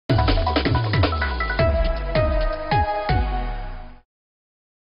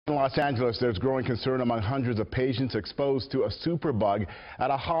Los Angeles, there's growing concern among hundreds of patients exposed to a superbug at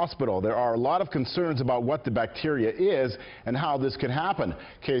a hospital. There are a lot of concerns about what the bacteria is and how this can happen.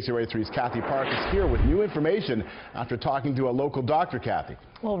 KCRA 3's Kathy Park is here with new information after talking to a local doctor. Kathy.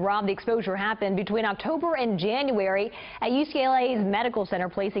 Well, Rob, the exposure happened between October and January at UCLA's medical center,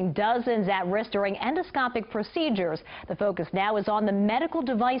 placing dozens at risk during endoscopic procedures. The focus now is on the medical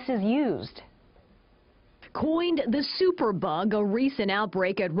devices used. Coined the superbug, a recent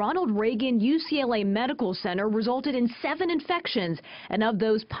outbreak at Ronald Reagan UCLA Medical Center resulted in 7 infections, and of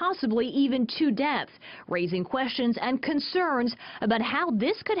those possibly even 2 deaths, raising questions and concerns about how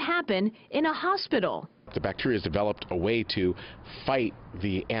this could happen in a hospital. The bacteria has developed a way to fight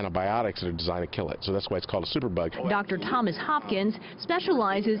the antibiotics that are designed to kill it. So that's why it's called a superbug. Dr. Thomas Hopkins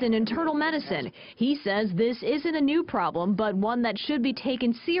specializes in internal medicine. He says this isn't a new problem, but one that should be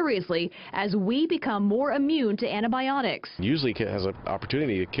taken seriously as we become more immune to antibiotics. Usually it has an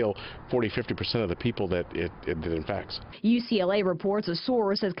opportunity to kill 40–50% of the people that it infects. UCLA reports a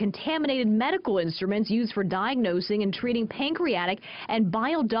source has contaminated medical instruments used for diagnosing and treating pancreatic and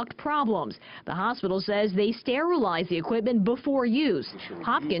bile duct problems. The hospital says they sterilize the equipment before use.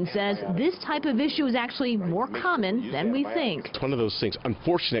 Hopkins says this type of issue is actually more common than we think. It's one of those things,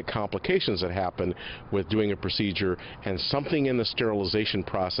 unfortunate complications that happen with doing a procedure, and something in the sterilization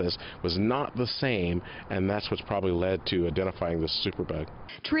process was not the same, and that's what's probably led to identifying this superbug.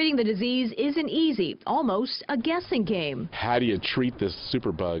 Treating the disease isn't easy, almost a guessing game. How do you treat this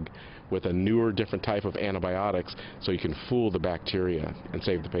superbug with a newer, different type of antibiotics so you can fool the bacteria and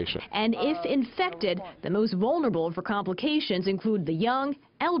save the patient? And if infected, the most vulnerable for complications include the young,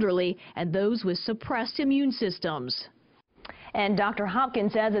 elderly, and those with suppressed immune systems. And Dr.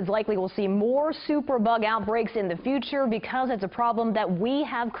 Hopkins says it's likely we'll see more superbug outbreaks in the future because it's a problem that we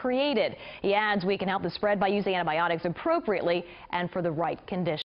have created. He adds we can help the spread by using antibiotics appropriately and for the right conditions.